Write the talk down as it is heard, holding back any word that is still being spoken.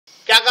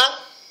क्या कहा?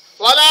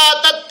 वला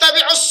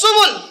तत्तबिउस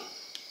सुबुल,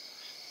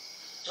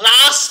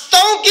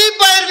 रास्तों की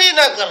पैरवी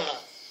न करना।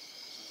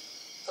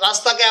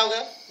 रास्ता क्या हो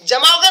गया?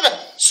 जमा हो गया ना,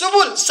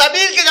 सुबुल,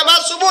 सबील की जमा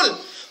सुबुल।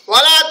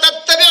 वला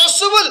तत्तबिउस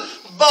सुबुल,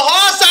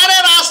 बहुत सारे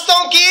रास्तों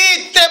की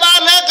इत्तिबा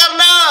न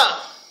करना।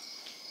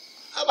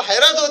 अब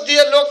हैरत होती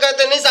है, लोग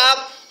कहते नहीं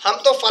साहब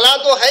हम तो फला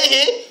तो है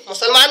ही,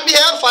 मुसलमान भी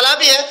है और फला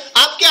भी है,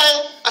 आप क्या है?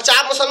 अच्छा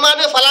आप मुसलमान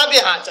में फला भी,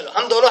 हाँ चलो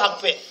हम दोनों हक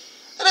पे।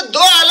 अरे दो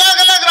अलग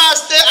अलग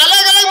रास्ते,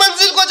 अलग अलग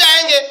मंजिल को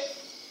जाएंगे।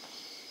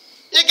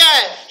 ये क्या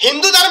है?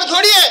 हिंदू धर्म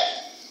थोड़ी है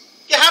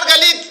कि हर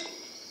गली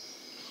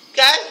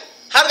क्या है,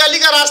 हर गली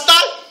का रास्ता,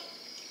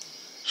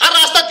 हर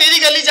रास्ता तेरी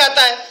गली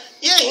जाता है।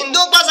 ये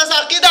हिंदुओं के पास ऐसा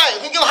अकीदा है,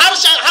 क्योंकि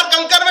हर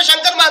कंकर में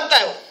शंकर मानता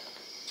है।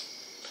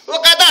 वो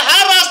कहता है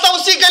हर रास्ता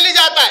उसी गली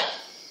जाता है।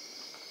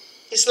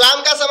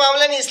 इस्लाम का ऐसा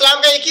मामला नहीं,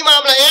 इस्लाम का एक ही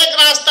मामला, एक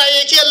रास्ता,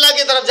 एक ही अल्लाह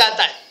की तरफ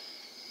जाता है।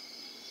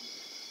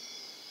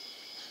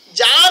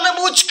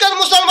 जानबूझकर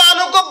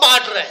मुसलमानों को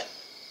बांट रहे हैं,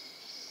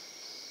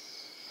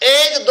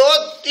 1 2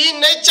 3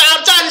 नहीं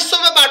 4 हिस्सों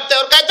में बांटते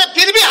हैं और कहते हैं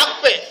फिर भी हक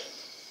पे।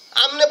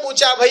 हमने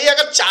पूछा भाई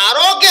अगर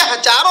चारों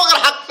अगर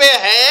हक पे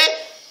है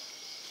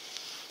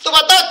तो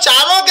बताओ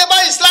चारों के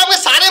बाद इस्लाम के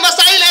सारे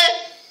मसाइल है?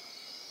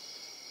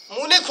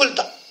 मुंह नहीं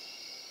खुलता,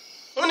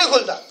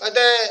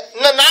 कहते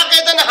ना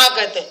कहते ना हाँ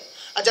कहते।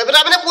 जब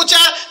आपने पूछा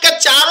कि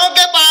चारों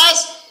के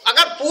पास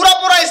अगर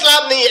पूरा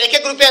इस्लाम नहीं है,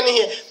 1-1 रुपया नहीं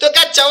है, तो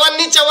क्या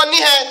चवन्नी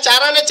है,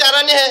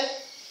 चाराने है?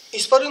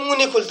 इस पर भी मुंह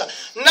नहीं खुलता।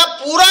 ना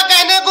पूरा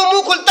कहने को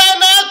मुंह खुलता है,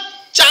 ना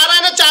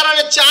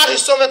चाराने 4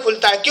 हिस्सों में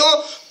खुलता है। क्यों?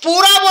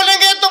 पूरा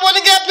बोलेंगे तो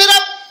बोलेंगे फिर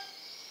अब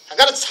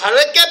अगर हर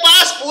एक के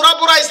पास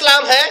पूरा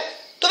इस्लाम है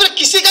तो फिर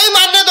किसी का ही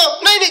मानने दो।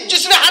 नहीं,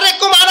 जिसने हर एक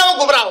को माना वो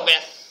गुमराह हो गया।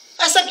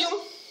 ऐसा क्यों?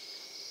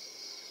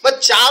 बस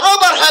चारों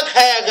बरहक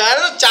है,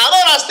 अगर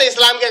चारों रास्ते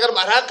इस्लाम के अगर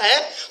बरहक है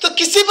तो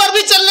किसी पर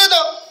भी चलने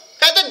दो।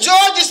 कहते जो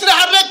जिसने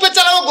हर एक पे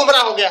चला वो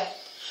गुमराह हो गया।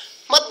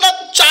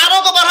 मतलब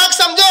चारों को बरहक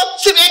समझो,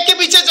 सिर्फ एक के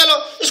पीछे चलो।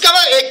 इसका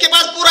मतलब एक के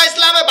पास पूरा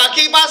इस्लाम है,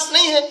 बाकी के पास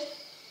नहीं है।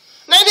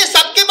 नहीं,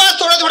 सबके पास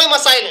थोड़े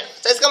मसाइल है।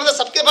 तो इसका मतलब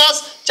सबके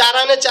पास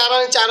चाराने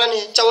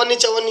है,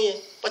 चवन्नी है,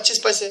 25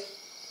 पैसे।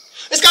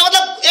 इसका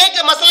मतलब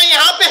एक मसला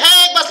यहाँ पे है,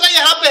 एक मसला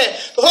यहाँ पे है,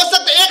 तो हो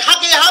सकता है एक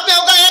हक यहाँ पे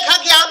होगा, एक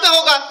हक यहाँ पे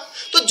होगा।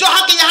 तो जो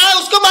हक यहाँ है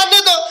उसको मानने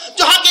दो,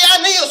 जो हक यहाँ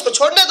नहीं है उसको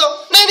छोड़ने दो।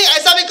 नहीं,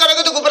 ऐसा भी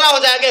करोगे तो गुमराह हो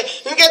जाएंगे,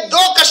 क्योंकि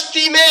 2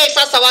 कश्ती में एक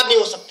साथ सवार नहीं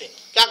हो सकते।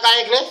 क्या कहा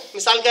एक ने?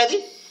 मिसाल क्या दी?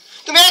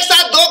 तुम एक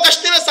साथ 2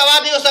 कश्ती में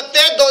सवार नहीं हो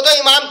सकते। 2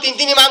 इमाम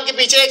 3 इमाम के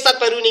पीछे एक साथ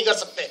पैरवी नहीं कर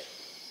सकते,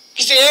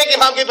 किसी एक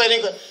इमाम की पैरवी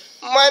कर।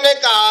 मैंने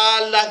कहा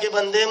अल्लाह के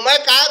बंदे, मैं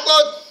कहा को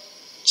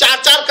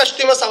 4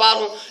 कश्ती में सवार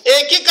हूं,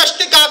 एक ही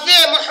कश्ती काफी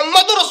है,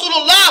 मोहम्मद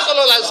रसूलुल्लाह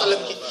सल्लल्लाहु अलैहि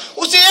वसल्लम की।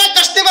 उसी एक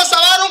कश्ती में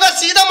सवार होऊंगा,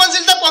 सीधा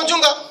मंजिल तक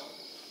पहुंचूंगा।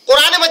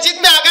 कुरान मजीद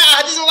में आ गया,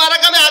 हदीस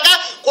मुबारक में आ गया।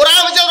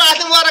 कुरान मजीद और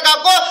हदीस मुबारक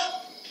को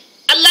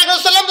अल्लाह के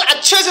रसूल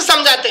अच्छे से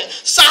समझाते हैं,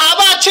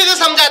 सहाबा अच्छे से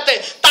समझाते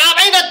हैं,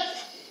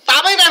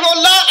 ताबईन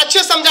रहमतुल्लाह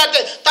अच्छे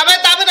समझाते,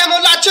 ताबईन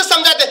रहमतुल्लाह अच्छे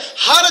समझाते।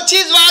 हर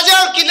चीज वाज़ेह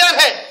और क्लियर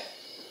है।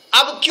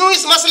 अब क्यों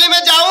इस मसले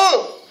में जाऊं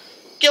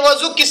कि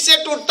वजू किससे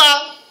टूटता?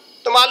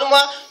 तो मालूम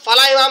हुआ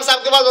फला इमाम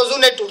साहब के पास वजू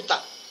नहीं टूटता।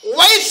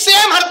 वही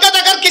सेम हरकत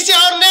अगर किसी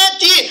और ने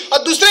की और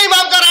दूसरे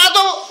इमाम का रहा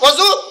तो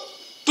वजू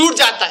टूट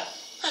जाता है।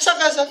 ऐसा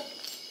कैसा?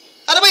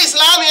 अरे भाई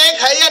इस्लाम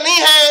एक है या नहीं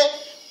है?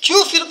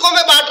 क्यों फिरकों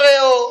में बांट रहे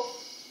हो?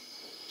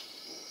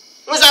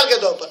 मिसाल के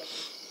तौर पर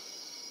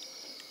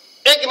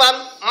एक इमाम,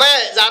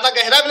 मैं ज्यादा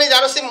गहरा भी नहीं जा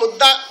रहा, सिर्फ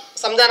मुद्दा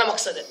समझाना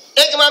मकसद है।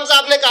 एक इमाम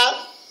साहब ने कहा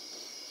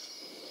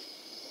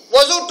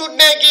वजू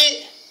टूटने की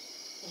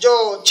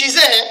जो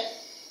चीजें हैं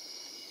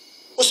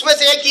उसमें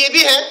से एक ये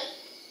भी है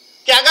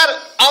कि अगर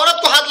औरत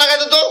को हाथ लगा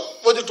दे तो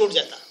वजू टूट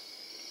जाता,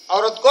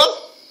 औरत को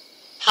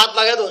हाथ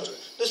लगा दो।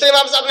 दूसरे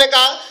इमाम साहब ने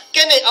कहा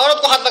कि नहीं,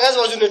 औरत को हाथ लगाने से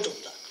वजू नहीं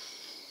टूटता।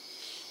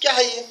 क्या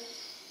है ये?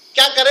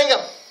 क्या करेंगे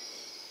हम?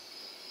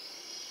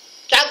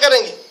 क्या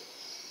करेंगे?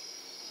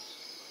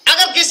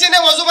 अगर किसी ने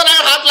वजू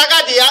बनाकर हाथ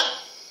लगा दिया,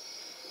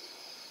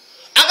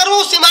 अगर वो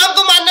उस इमाम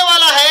को मानने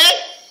वाला है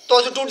तो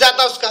वजू टूट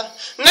जाता उसका,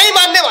 नहीं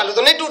मानने वाले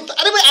तो नहीं टूटता।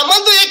 अरे भाई अमल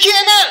तो एक ही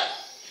है ना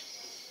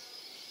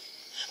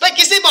भाई।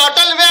 किसी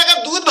बोतल में अगर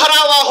दूध भरा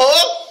हुआ हो,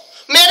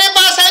 मेरे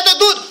पास है तो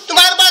दूध,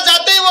 तुम्हारे पास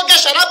जाते ही वो क्या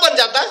शराब बन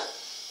जाता?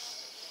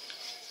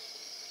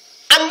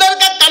 अंदर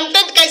का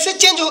कंटेंट कैसे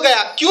चेंज हो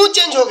गया? क्यों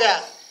चेंज हो गया?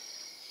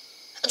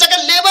 अच्छा,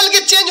 अगर लेवल के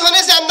चेंज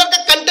होने से अंदर का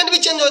कंटेंट भी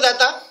चेंज हो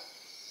जाता,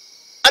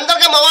 अंदर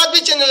का मवाद भी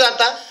चेंज हो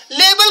जाता।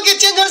 लेवल के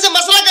चेंज होने से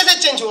मसला कैसे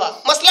चेंज हुआ?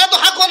 मसला तो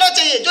हक होना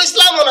चाहिए, जो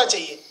इस्लाम होना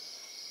चाहिए।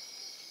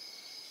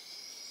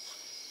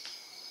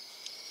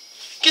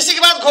 किसी के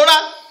पास घोड़ा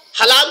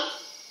हलाल,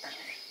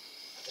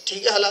 तो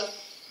ठीक है हलाल,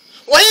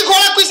 वही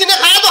घोड़ा किसी ने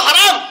खाया तो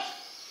हराम।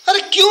 अरे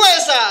क्यों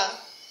ऐसा?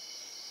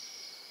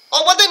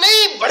 और बोलते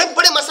नहीं बड़े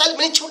बड़े मसाइल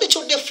नहीं, छोटे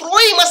छोटे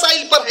फ्रोई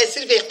मसाइल पर है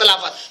सिर्फ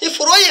इख्तिलाफ। ये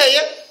फ्रोई है। ये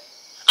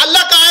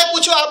अल्लाह कहाँ है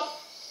पूछो आप?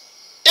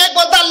 एक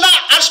बोलता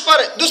अल्लाह अर्श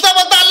पर है, दूसरा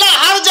बोलता अल्लाह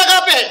हर जगह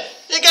पे है।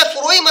 ये क्या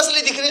फ्रोई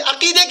मसले दिख रहे?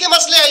 अकीदे के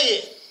मसले है, ये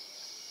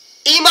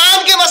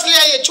ईमान के मसले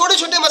है, ये छोटे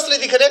छोटे मसले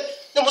दिख रहे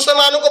जो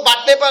मुसलमानों को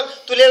बांटने पर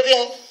तुले हुए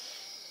हैं।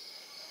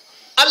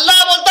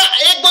 अल्लाह बोलता,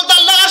 एक बोलता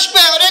अल्लाह अर्श पे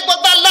है और एक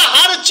बोलता अल्लाह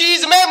हर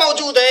चीज में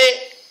मौजूद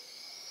है।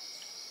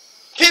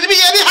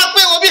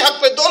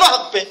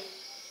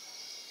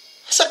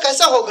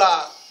 कैसे होगा,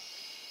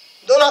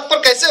 दोनों हक पर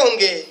कैसे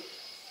होंगे?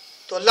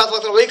 तो अल्लाह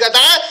ताला वही कहता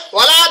है,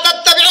 वला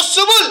तत्तबिउस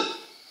सुबुल,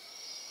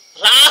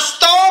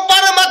 रास्तों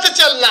पर मत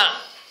चलना,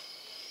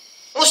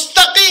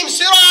 मुस्तकीम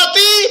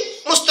सिराती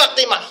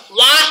मुस्तकीमा,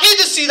 वाहिद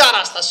सीधा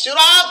रास्ता,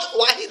 सिरात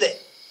वाहिद है,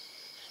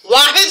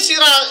 वाहिद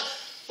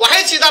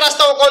सीधा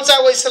रास्ता वो कौन सा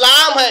है? वो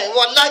इस्लाम है,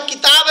 वो अल्लाह की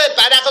किताब है,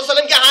 प्यारे आका सल्लल्लाहु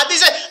अलैहि वसल्लम की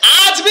हदीस है,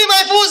 आज भी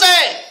महफूज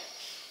है।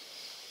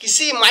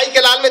 किसी माई के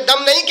लाल में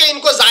दम नहीं कि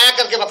इनको जाया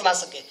करके बतला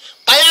सके,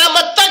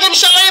 कयामत तक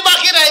इंशाअल्लाह ये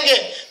बाकी रहेंगे।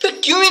 फिर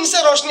क्यों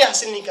इनसे रोशनी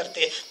हासिल नहीं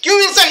करते, क्यों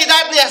इनसे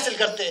हिदायत नहीं हासिल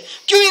करते,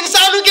 क्यों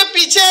इंसानों के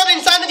पीछे और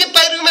इंसानों की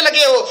पैरवी में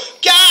लगे हो?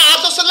 क्या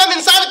आप सल्लम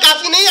इंसान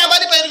काफी नहीं है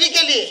हमारी पैरवी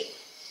के लिए?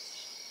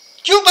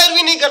 क्यों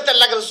पैरवी नहीं करते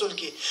अल्लाह के रसूल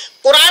की?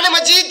 कुरान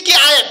मजीद की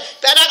आयत,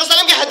 प्यारे आका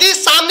सल्लम की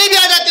हदीस सामने भी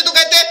आ जाती तो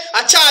कहते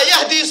अच्छा ये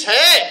हदीस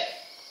है,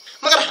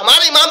 मगर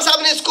हमारे इमाम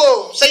साहब ने इसको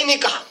सही नहीं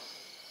कहा।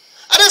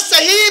 अरे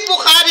सही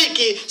बुखारी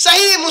की,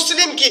 सही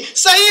मुस्लिम की,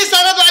 सही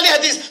सनद वाली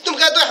हदीस तुम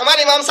कहते हो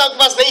हमारे इमाम साहब के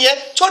पास नहीं है,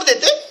 छोड़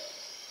देते।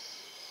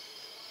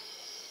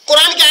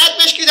 कुरान की आयत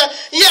पेश की जाए,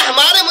 ये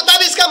हमारे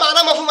मुताबिक इसका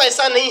माना मफहूम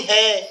ऐसा नहीं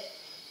है।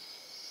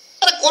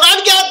 अरे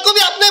कुरान की आयत को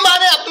भी अपने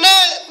माने, अपने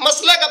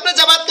मसलक, अपने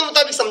जमात के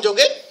मुताबिक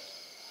समझोगे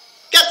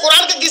क्या?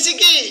 कुरान का किसी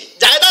की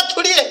जायदाद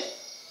थोड़ी है,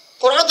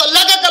 कुरान तो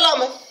अल्लाह का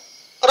कलाम है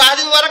और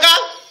हदीस मुबारक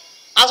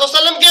आप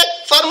सल्लम के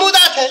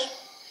फरमूदात है।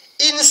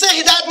 इनसे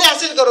हिदायत नहीं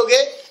हासिल करोगे,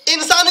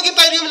 इंसानों की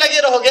पैरवी में लगे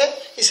रहोगे।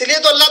 इसलिए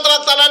तो अल्लाह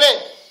तबारक तआला ने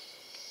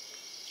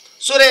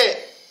सूरे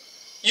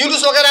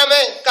यूनुस वगैरह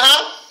में कहा,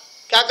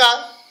 क्या कहा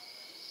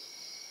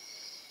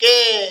कि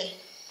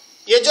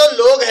ये जो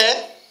लोग हैं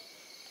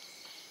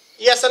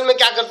ये असल में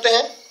क्या करते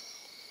हैं,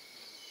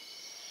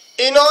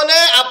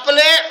 इन्होंने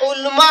अपने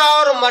उल्मा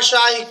और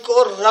मशाइख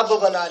को रब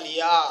बना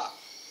लिया।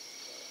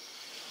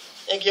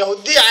 एक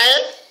यहूदी आए,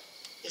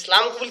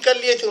 इस्लाम कबूल कर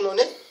लिए थे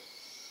उन्होंने,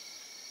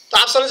 तो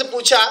आप सल्लम से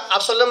पूछा,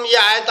 आप सल्लम ये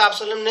आयत आप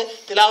सल्लम ने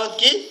तिलावत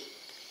की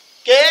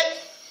कि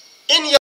इन